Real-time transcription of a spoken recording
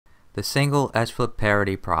The single edge flip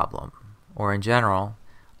parity problem, or in general,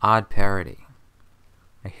 odd parity.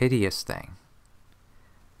 A hideous thing.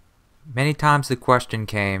 Many times the question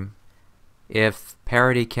came if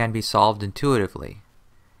parity can be solved intuitively,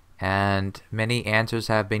 and many answers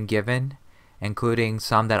have been given, including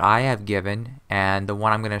some that I have given, and the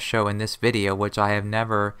one I'm going to show in this video, which I have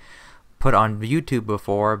never put on YouTube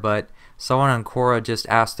before, but someone on Quora just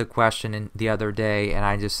asked the question the other day, and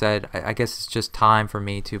I just said, I guess it's just time for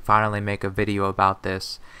me to finally make a video about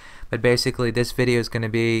this. But basically this video is going to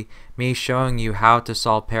be me showing you how to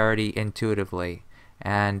solve parity intuitively.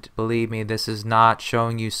 And believe me, this is not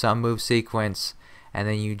showing you some move sequence and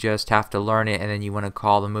then you just have to learn it and then you want to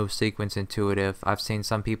call the move sequence intuitive. I've seen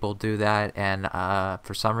some people do that, and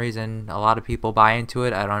for some reason a lot of people buy into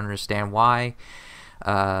it. I don't understand why.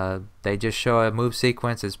 They just show a move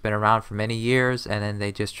sequence that's been around for many years and then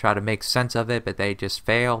they just try to make sense of it, but they just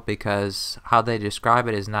fail because how they describe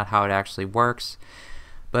it is not how it actually works.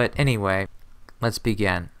 But anyway, let's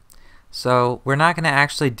begin. So we're not going to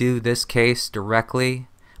actually do this case directly,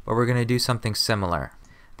 but we're going to do something similar.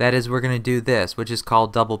 That is, we're going to do this, which is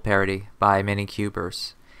called double parity by many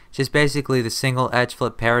cubers. It's just basically the single edge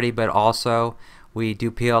flip parity, but also we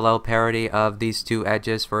do PLL parity of these two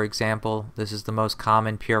edges, for example. This is the most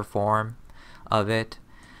common pure form of it.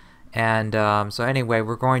 And so anyway,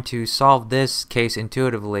 we're going to solve this case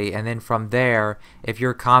intuitively, and then from there, if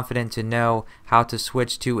you're confident to know how to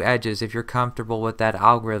switch two edges, if you're comfortable with that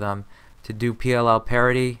algorithm to do PLL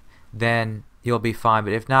parity, then you'll be fine.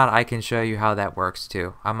 But if not, I can show you how that works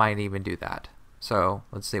too. I might even do that. So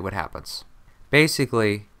let's see what happens.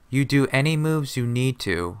 Basically, you do any moves you need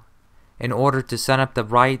to in order to set up the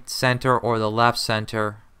right center or the left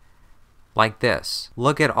center like this.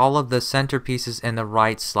 Look at all of the center pieces in the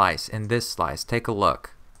right slice, in this slice. Take a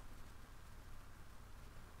look.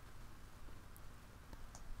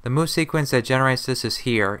 The move sequence that generates this is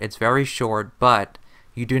here. It's very short, but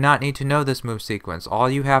you do not need to know this move sequence. All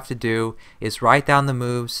you have to do is write down the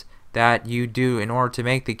moves that you do in order to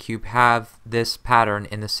make the cube have this pattern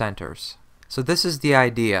in the centers. So this is the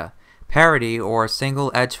idea. Parity, or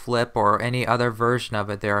single edge flip, or any other version of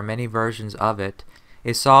it, there are many versions of it,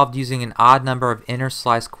 is solved using an odd number of inner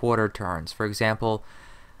slice quarter turns. For example,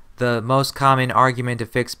 the most common argument to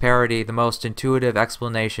fix parity, the most intuitive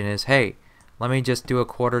explanation is, hey, let me just do a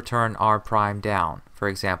quarter turn R prime down. For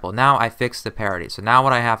example, now I fixed the parity. So now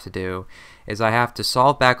what I have to do is I have to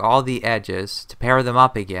solve back all the edges to pair them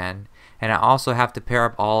up again, and I also have to pair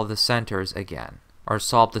up all of the centers again, or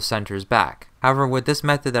solve the centers back. However, with this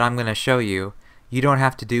method that I'm going to show you, you don't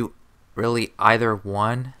have to do really either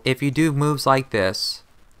one. If you do moves like this,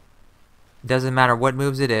 it doesn't matter what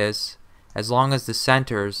moves it is, as long as the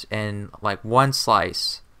centers in like one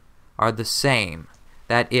slice are the same,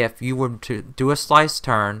 that if you were to do a slice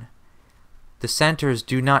turn, the centers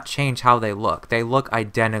do not change how they look. They look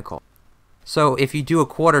identical. So if you do a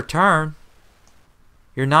quarter turn,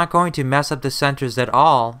 you're not going to mess up the centers at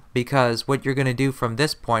all, because what you're going to do from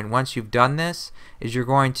this point, once you've done this, is you're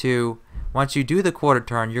going to, once you do the quarter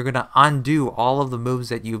turn, you're going to undo all of the moves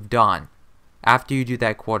that you've done after you do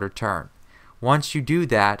that quarter turn. Once you do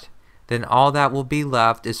that, then all that will be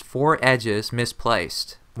left is 4 edges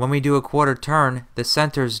misplaced. When we do a quarter turn, the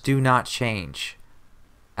centers do not change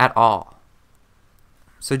at all.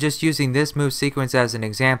 So just using this move sequence as an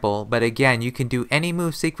example, but again, you can do any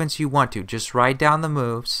move sequence you want to. Just write down the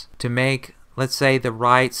moves to make, let's say, the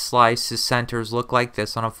right slice's centers look like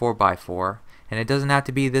this on a 4x4. And it doesn't have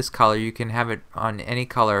to be this color. You can have it on any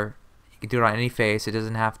color. You can do it on any face. It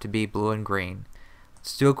doesn't have to be blue and green.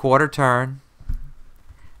 Let's do a quarter turn.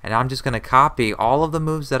 And I'm just going to copy all of the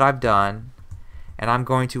moves that I've done, and I'm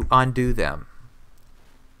going to undo them.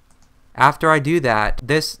 After I do that,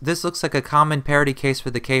 this looks like a common parity case for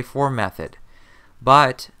the K4 method.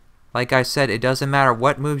 But, like I said, it doesn't matter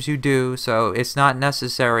what moves you do, so it's not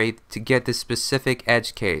necessary to get this specific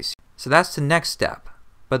edge case. So that's the next step.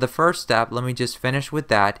 But the first step, let me just finish with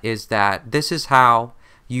that, is that this is how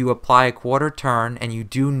you apply a quarter turn, and you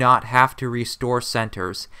do not have to restore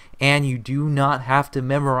centers, and you do not have to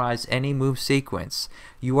memorize any move sequence.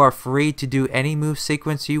 You are free to do any move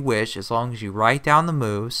sequence you wish as long as you write down the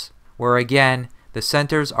moves, where again the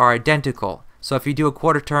centers are identical. So if you do a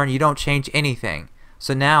quarter turn, you don't change anything.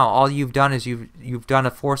 So now all you've done is you've done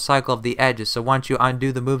a 4 cycle of the edges. So once you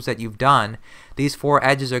undo the moves that you've done, these 4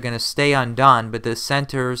 edges are going to stay undone, but the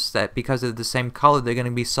centers, that because of the same color, they're going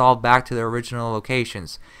to be solved back to their original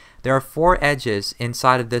locations. There are 4 edges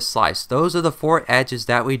inside of this slice. Those are the 4 edges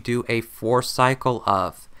that we do a 4 cycle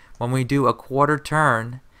of. When we do a quarter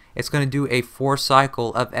turn, it's going to do a 4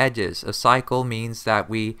 cycle of edges. A cycle means that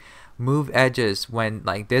we move edges when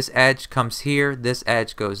like this edge comes here, this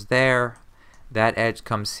edge goes there, that edge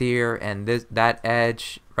comes here, and that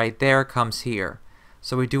edge right there comes here.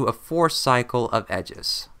 So we do a 4 cycle of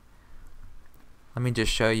edges. Let me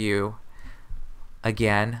just show you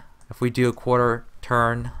again. If we do a quarter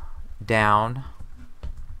turn down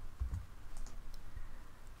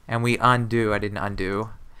and we undo, I didn't undo.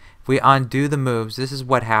 If we undo the moves, this is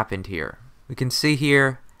what happened here. We can see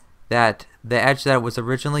here that the edge that was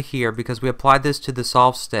originally here, because we applied this to the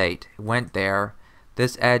solved state, went there.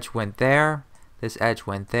 This edge went there, this edge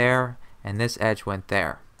went there, and this edge went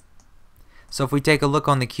there. So if we take a look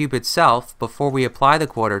on the cube itself, before we apply the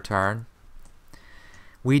quarter turn,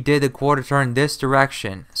 we did the quarter turn this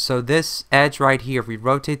direction. So this edge right here, if we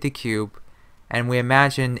rotate the cube and we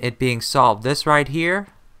imagine it being solved, this right here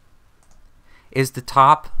is the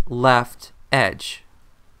top left edge.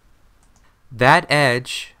 That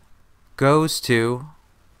edge goes to,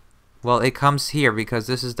 well, it comes here because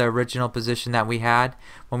this is the original position that we had.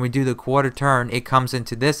 When we do the quarter turn, it comes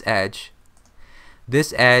into this edge.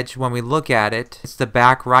 This edge, when we look at it, it's the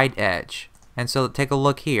back right edge. And so take a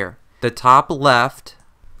look here. The top left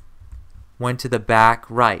went to the back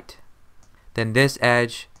right. Then this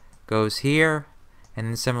edge goes here, and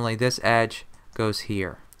then similarly this edge goes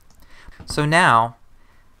here. So now,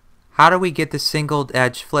 how do we get the single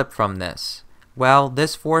edge flip from this? Well,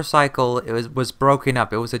 this 4 cycle was broken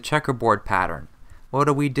up. It was a checkerboard pattern. What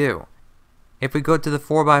do? If we go to the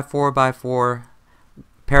 4x4x4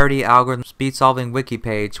 Parity algorithm speed solving wiki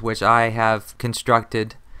page, which I have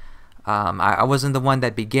constructed, I wasn't the one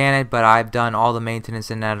that began it, but I've done all the maintenance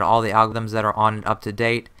and added all the algorithms that are on it up to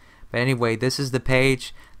date. But anyway, this is the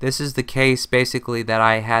page. This is the case basically that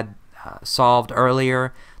I had solved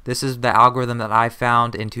earlier. This is the algorithm that I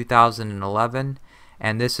found in 2011,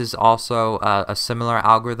 and this is also a similar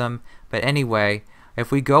algorithm. But anyway,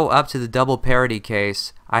 if we go up to the double parity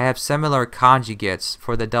case, I have similar conjugates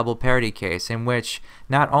for the double parity case, in which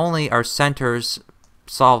not only are centers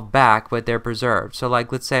solved back, but they're preserved. So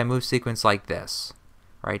like, let's say a move sequence like this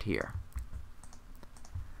right here.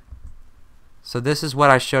 So this is what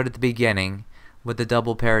I showed at the beginning with the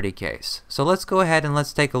double parity case. So let's go ahead and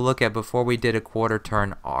let's take a look at before we did a quarter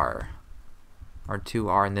turn R, or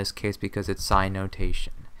 2R in this case because it's sign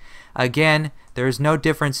notation. Again, there is no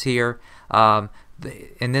difference here.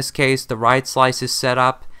 In this case, the right slice is set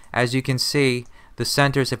up. As you can see, the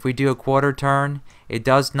centers, if we do a quarter turn, it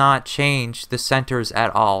does not change the centers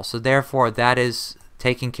at all. So therefore, that is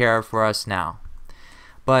taken care of for us now.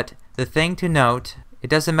 But the thing to note, it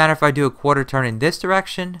doesn't matter if I do a quarter turn in this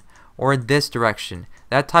direction or in this direction.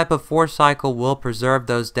 That type of 4 cycle will preserve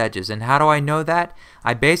those edges. And how do I know that?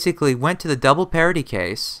 I basically went to the double parity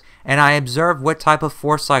case and I observed what type of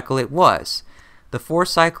 4 cycle it was. The 4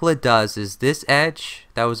 cycle it does is this edge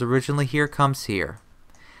that was originally here comes here.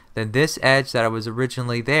 Then this edge that was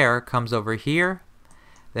originally there comes over here.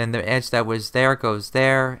 Then the edge that was there goes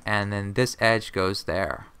there, and then this edge goes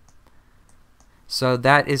there. So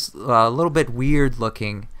that is a little bit weird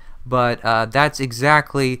looking, but that's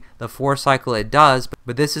exactly the 4 cycle it does.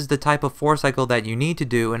 But this is the type of 4 cycle that you need to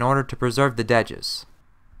do in order to preserve the edges.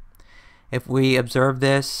 If we observe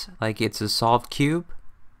this like it's a solved cube,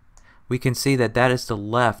 we can see that that is the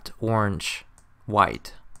left orange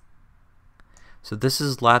white. So this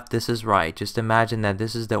is left, this is right. Just imagine that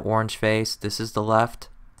this is the orange face, this is the left.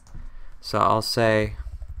 So I'll say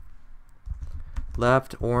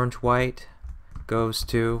left orange white goes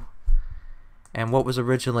to, and what was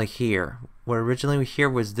originally here? What originally here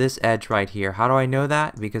was this edge right here. How do I know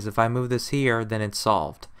that? Because if I move this here, then it's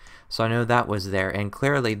solved. So I know that was there, and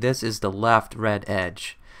clearly this is the left red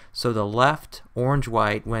edge. So the left orange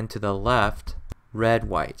white went to the left red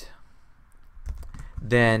white.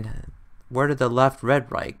 Then where did the left red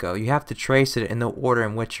right go? You have to trace it in the order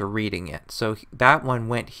in which you're reading it. So that one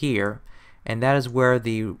went here, and that is where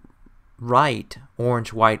the right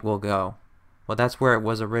orange white will go. Well, that's where it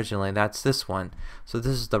was originally. That's this one. So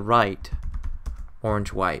this is the right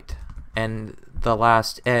orange white. And the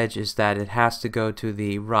last edge is that it has to go to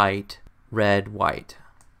the right red white.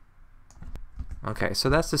 Okay, so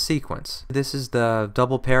that's the sequence. This is the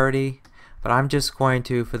double parity, but I'm just going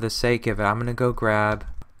to, for the sake of it, I'm going to go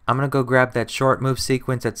grab that short move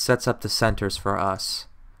sequence that sets up the centers for us.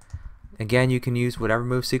 Again, you can use whatever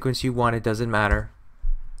move sequence you want, it doesn't matter.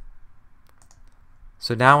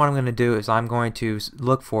 So now what I'm going to do is I'm going to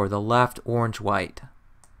look for the left orange white.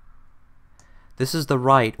 This is the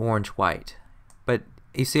right orange white. But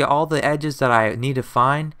you see, all the edges that I need to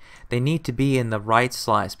find, they need to be in the right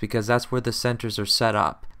slice because that's where the centers are set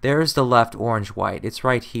up. There's the left orange white. It's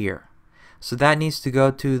right here. So that needs to go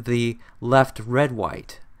to the left red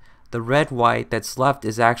white. the red white that's left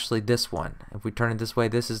is actually this one. If we turn it this way,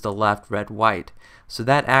 this is the left red white. So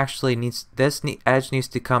that actually needs, edge needs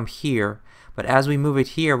to come here, but as we move it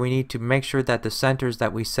here, we need to make sure that the centers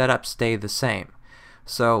that we set up stay the same.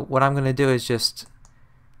 So what I'm going to do is just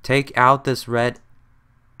take out this red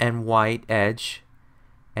and white edge,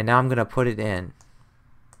 and now I'm going to put it in.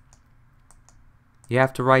 You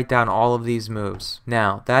have to write down all of these moves.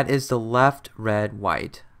 Now that is the left red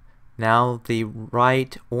white. Now the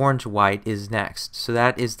right orange white is next. So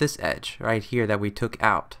that is this edge right here that we took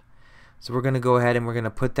out. So we're going to go ahead and we're going to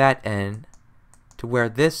put that in to where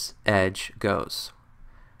this edge goes.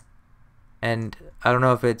 And I don't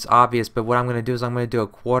know if it's obvious, but what I'm going to do is I'm going to do a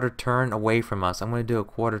quarter turn away from us. I'm going to do a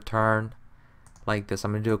quarter turn like this.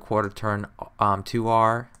 I'm going to do a quarter turn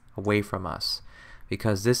 2R away from us,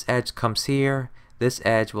 because this edge comes here, this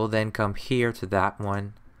edge will then come here to that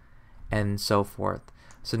one, and so forth.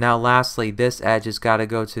 So now lastly, this edge has got to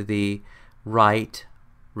go to the right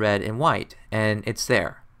red and white, and it's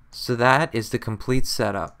there. So that is the complete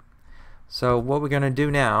setup. So what we're going to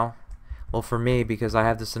do now, well, for me, because I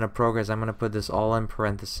have this in a program, I'm going to put this all in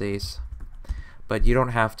parentheses, but you don't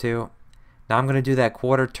have to. Now I'm going to do that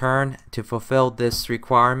quarter turn to fulfill this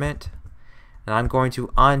requirement, and I'm going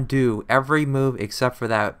to undo every move except for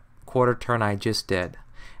that quarter turn I just did,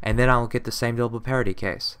 and then I'll get the same double parity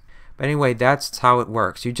case. But anyway, that's how it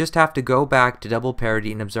works. You just have to go back to double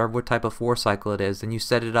parity and observe what type of 4 cycle it is, and you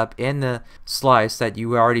set it up in the slice that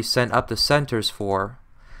you already sent up the centers for.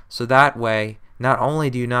 So that way, not only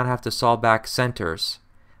do you not have to solve back centers,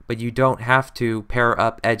 but you don't have to pair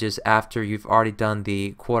up edges after you've already done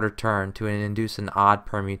the quarter turn to induce an odd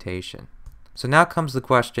permutation. So now comes the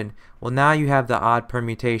question, well, now you have the odd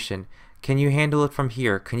permutation. Can you handle it from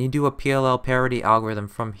here? Can you do a PLL parity algorithm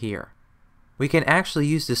from here? We can actually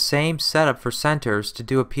use the same setup for centers to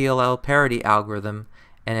do a PLL parity algorithm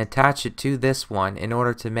and attach it to this one in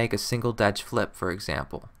order to make a single edge flip, for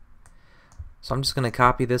example. So I'm just going to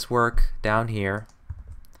copy this work down here,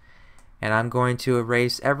 and I'm going to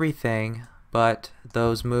erase everything but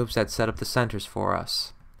those moves that set up the centers for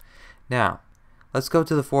us. Now let's go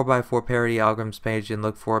to the 4x4 parity algorithms page and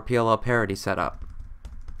look for a PLL parity setup.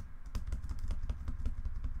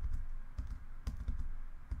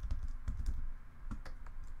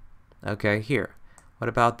 Okay, here. What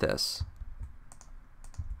about this?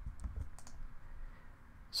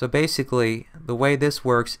 So basically, the way this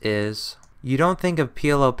works is you don't think of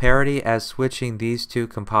PLL parity as switching these two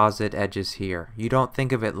composite edges here. You don't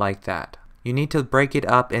think of it like that. You need to break it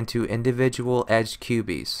up into individual edge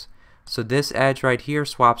cubies. So this edge right here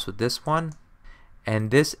swaps with this one, and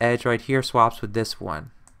this edge right here swaps with this one.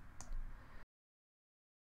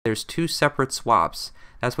 There's two separate swaps.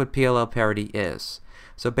 That's what PLL parity is.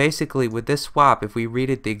 So basically with this swap, if we read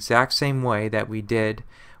it the exact same way that we did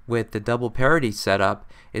with the double parity setup,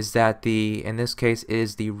 is that in this case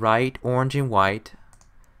is the right orange and white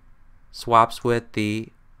swaps with the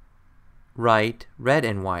right red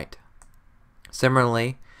and white.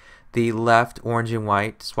 Similarly, the left orange and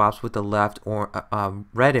white swaps with the left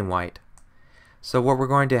red and white. So what we're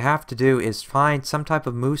going to have to do is find some type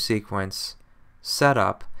of move sequence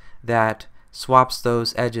setup that swaps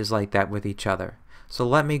those edges like that with each other. So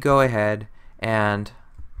let me go ahead and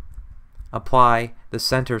apply the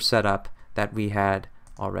center setup that we had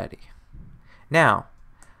already. Now,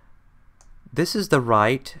 this is the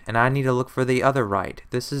right, and I need to look for the other right.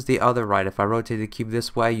 This is the other right. If I rotate the cube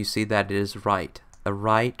this way, you see that it is right. The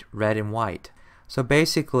right, red, and white. So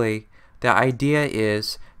basically, the idea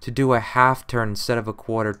is to do a half turn instead of a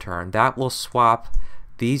quarter turn. That will swap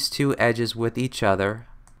these two edges with each other.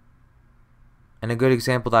 And a good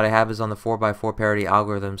example that I have is on the 4x4 parity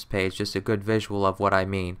algorithms page, just a good visual of what I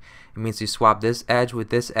mean. It means you swap this edge with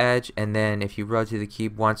this edge, and then if you rotate the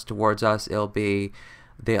cube once towards us, it'll be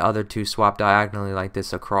the other two swap diagonally like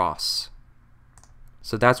this across.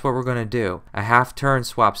 So that's what we're going to do. A half turn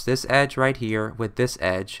swaps this edge right here with this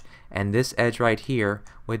edge, and this edge right here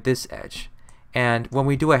with this edge. And when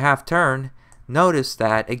we do a half turn, notice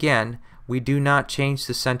that again, we do not change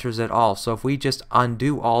the centers at all. So if we just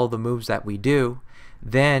undo all the moves that we do,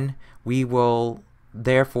 then we will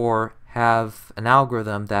therefore have an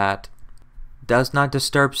algorithm that does not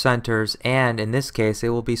disturb centers, and in this case it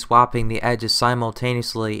will be swapping the edges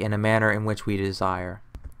simultaneously in a manner in which we desire.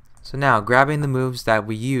 So now, grabbing the moves that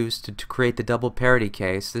we used to create the double parity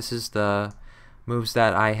case, this is the moves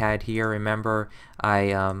that I had here. Remember,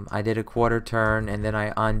 I did a quarter turn and then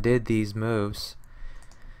I undid these moves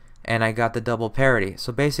and I got the double parity.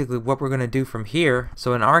 So basically what we're going to do from here,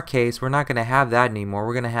 so in our case we're not going to have that anymore.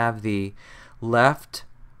 We're going to have the left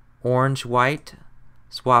orange white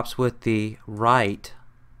swaps with the right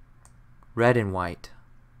red and white.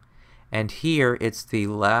 And here it's the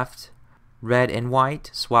left red and white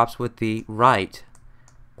swaps with the right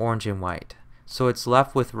orange and white. So it's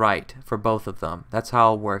left with right for both of them. That's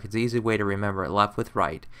how it'll work. It's an easy way to remember it, left with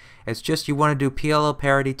right. It's just you want to do PLL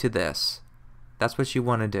parity to this. That's what you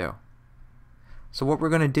want to do. So what we're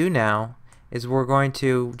going to do now is we're going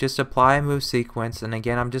to just apply a move sequence, and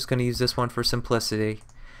again I'm just going to use this one for simplicity,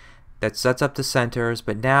 that sets up the centers,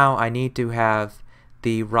 but now I need to have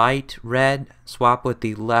the right red swap with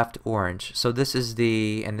the left orange. So this is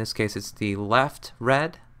the, in this case it's the left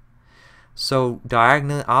red, so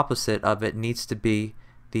diagonally opposite of it needs to be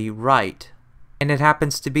the right, and it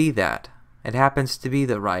happens to be that. It happens to be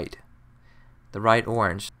the right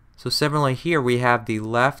orange. So similarly here we have the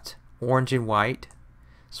left orange and white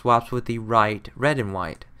swaps with the right red and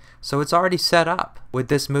white. So it's already set up with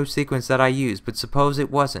this move sequence that I used, but suppose it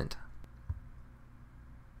wasn't.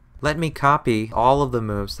 Let me copy all of the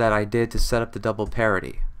moves that I did to set up the double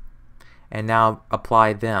parity and now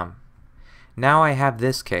apply them. Now I have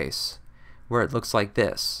this case where it looks like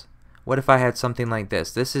this. What if I had something like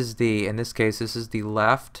this? This is the, in this case, this is the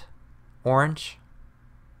left orange.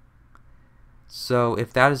 So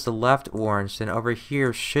if that is the left orange, then over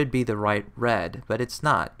here should be the right red, but it's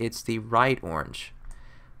not. It's the right orange.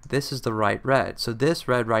 This is the right red. So this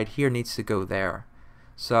red right here needs to go there.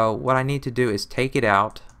 So what I need to do is take it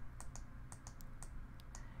out,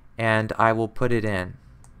 and I will put it in.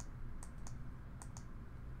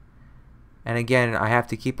 And again, I have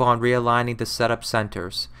to keep on realigning the setup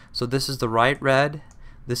centers. So this is the right red,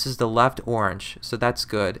 this is the left orange, so that's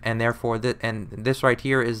good, and therefore this right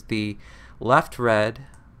here is the left red,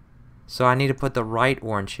 so I need to put the right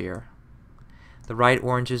orange here. The right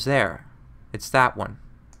orange is there. It's that one.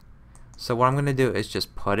 So what I'm going to do is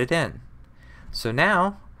just put it in. So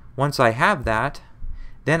now, once I have that,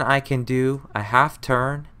 then I can do a half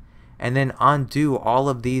turn and then undo all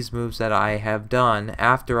of these moves that I have done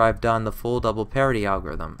after I've done the full double parity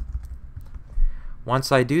algorithm.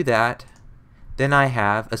 Once I do that, then I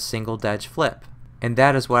have a single edge flip. And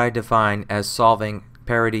that is what I define as solving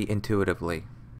parity intuitively.